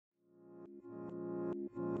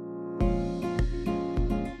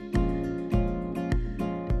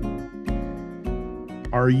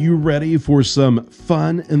Are you ready for some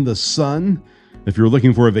fun in the sun? If you're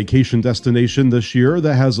looking for a vacation destination this year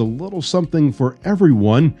that has a little something for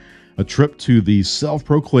everyone, a trip to the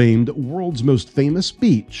self-proclaimed world's most famous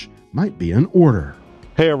beach might be in order.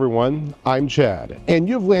 Hey everyone, I'm Chad, and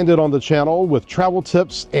you've landed on the channel with travel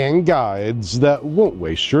tips and guides that won't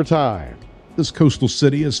waste your time. This coastal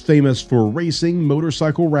city is famous for racing,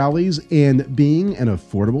 motorcycle rallies, and being an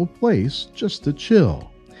affordable place just to chill.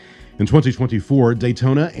 In 2024,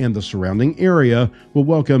 Daytona and the surrounding area will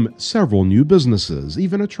welcome several new businesses,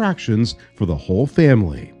 even attractions for the whole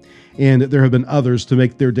family. And there have been others to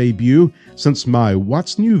make their debut since my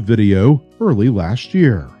What's New video early last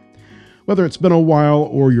year. Whether it's been a while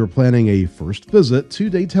or you're planning a first visit to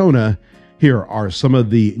Daytona, here are some of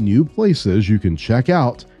the new places you can check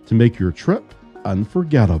out to make your trip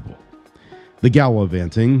unforgettable. The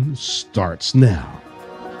Gallivanting starts now.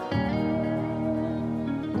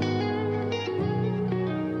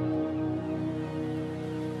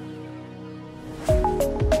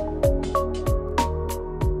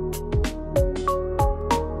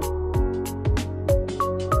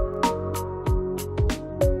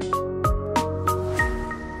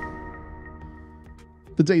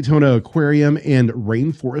 The Daytona Aquarium and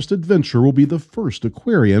Rainforest Adventure will be the first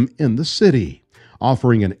aquarium in the city,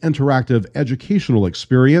 offering an interactive educational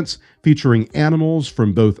experience featuring animals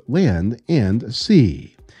from both land and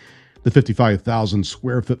sea. The 55,000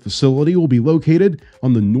 square foot facility will be located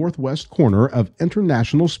on the northwest corner of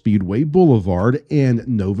International Speedway Boulevard and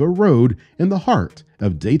Nova Road in the heart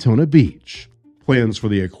of Daytona Beach. Plans for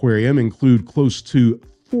the aquarium include close to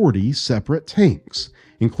 40 separate tanks,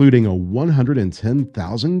 including a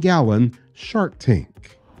 110,000-gallon shark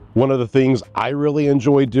tank. One of the things I really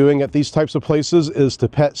enjoy doing at these types of places is to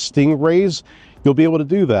pet stingrays. You'll be able to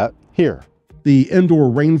do that here. The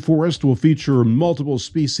indoor rainforest will feature multiple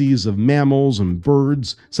species of mammals and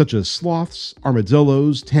birds such as sloths,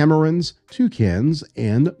 armadillos, tamarins, toucans,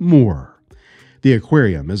 and more. The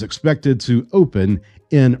aquarium is expected to open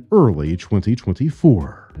in early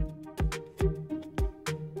 2024.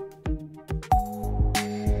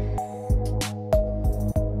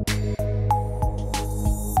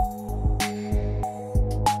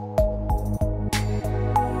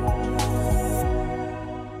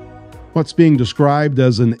 What's being described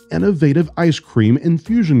as an innovative ice cream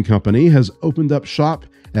infusion company has opened up shop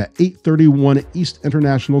at 831 East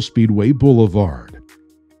International Speedway Boulevard.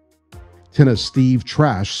 Tennis Steve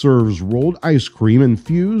Trash serves rolled ice cream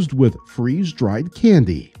infused with freeze-dried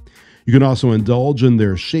candy. You can also indulge in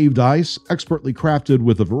their shaved ice, expertly crafted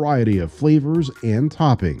with a variety of flavors and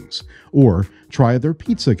toppings, or try their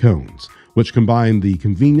pizza cones, which combine the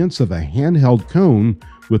convenience of a handheld cone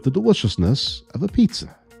with the deliciousness of a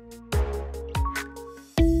pizza.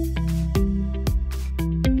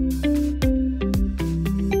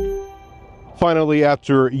 Finally,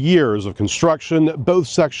 after years of construction, both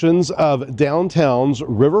sections of downtown's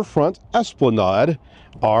Riverfront Esplanade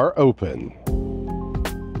are open.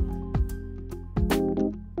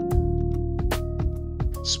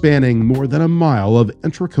 Spanning more than a mile of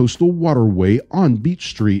intracoastal waterway on Beach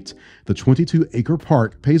Street, the 22-acre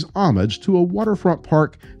park pays homage to a waterfront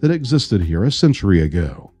park that existed here a century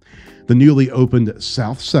ago. The newly opened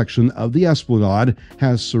south section of the Esplanade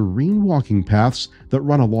has serene walking paths that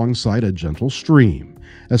run alongside a gentle stream,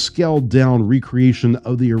 a scaled-down recreation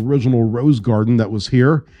of the original rose garden that was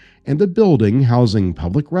here, and a building housing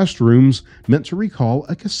public restrooms meant to recall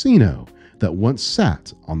a casino that once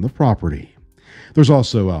sat on the property. There's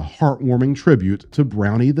also a heartwarming tribute to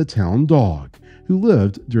Brownie the town dog, who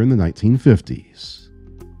lived during the 1950s.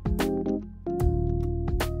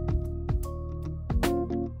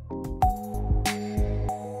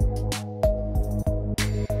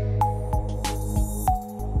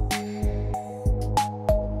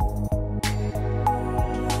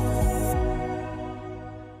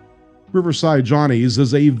 Riverside Johnny's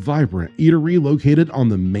is a vibrant eatery located on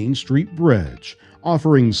the Main Street Bridge,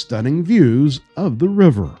 offering stunning views of the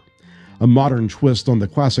river. A modern twist on the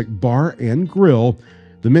classic bar and grill,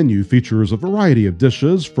 the menu features a variety of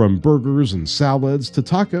dishes from burgers and salads to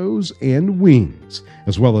tacos and wings,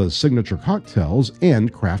 as well as signature cocktails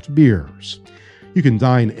and craft beers. You can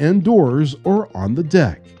dine indoors or on the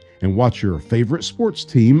deck and watch your favorite sports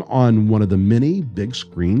team on one of the many big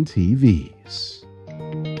screen TVs.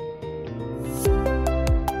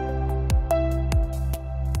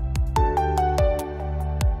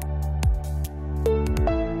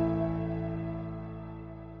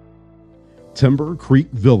 Timber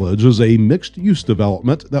Creek Village is a mixed-use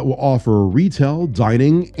development that will offer retail,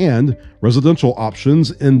 dining, and residential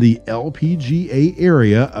options in the LPGA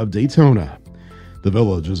area of Daytona. The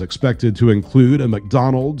village is expected to include a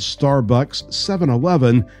McDonald's, Starbucks,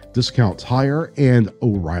 7-Eleven, Discount Tire, and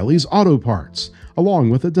O'Reilly's Auto Parts,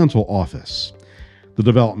 along with a dental office. The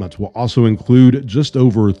development will also include just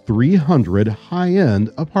over 300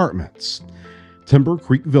 high-end apartments. Timber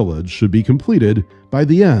Creek Village should be completed by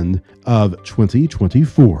the end of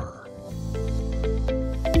 2024.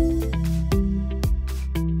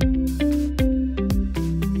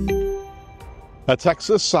 A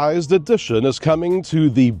Texas-sized addition is coming to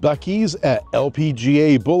the Buc-ee's at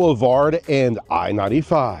LPGA Boulevard and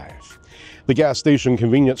I-95. The gas station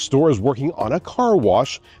convenience store is working on a car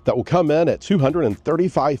wash that will come in at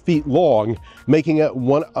 235 feet long, making it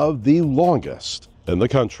one of the longest in the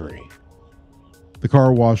country. The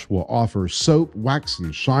car wash will offer soap, wax,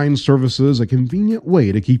 and shine services, a convenient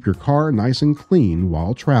way to keep your car nice and clean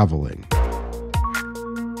while traveling.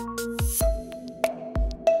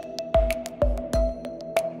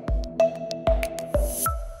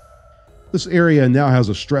 This area now has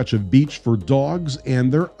a stretch of beach for dogs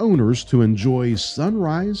and their owners to enjoy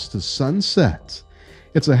sunrise to sunset.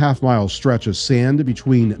 It's a half-mile stretch of sand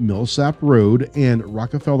between Millsap Road and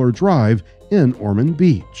Rockefeller Drive in Ormond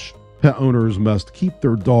Beach. Pet owners must keep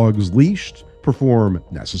their dogs leashed, perform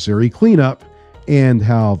necessary cleanup, and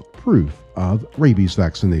have proof of rabies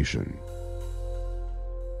vaccination.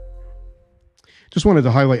 Just wanted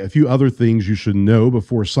to highlight a few other things you should know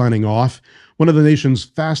before signing off. One of the nation's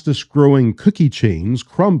fastest growing cookie chains,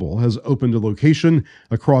 Crumble, has opened a location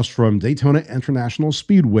across from Daytona International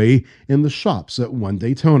Speedway in the shops at One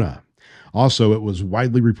Daytona. Also, it was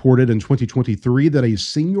widely reported in 2023 that a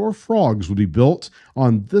Senior Frogs would be built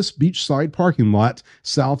on this beachside parking lot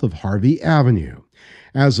south of Harvey Avenue.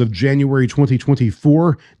 As of January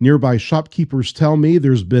 2024, nearby shopkeepers tell me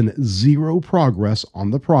there's been zero progress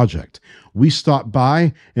on the project. We stopped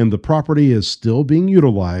by, and the property is still being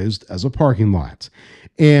utilized as a parking lot.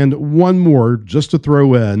 And one more, just to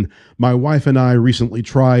throw in, my wife and I recently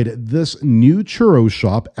tried this new churro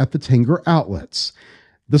shop at the Tanger Outlets.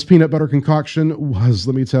 This peanut butter concoction was,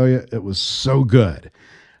 let me tell you, it was so good.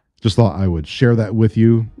 Just thought I would share that with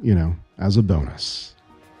you, as a bonus.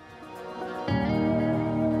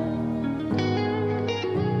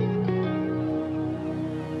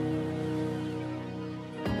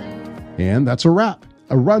 And that's a wrap.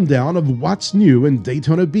 A rundown of what's new in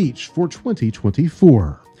Daytona Beach for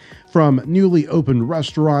 2024. From newly opened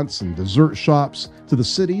restaurants and dessert shops to the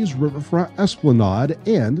city's riverfront esplanade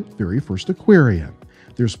and very first aquarium.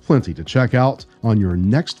 There's plenty to check out on your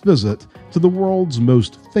next visit to the world's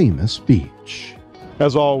most famous beach.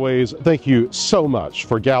 As always, thank you so much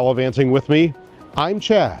for gallivanting with me. I'm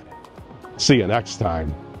Chad. See you next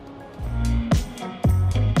time.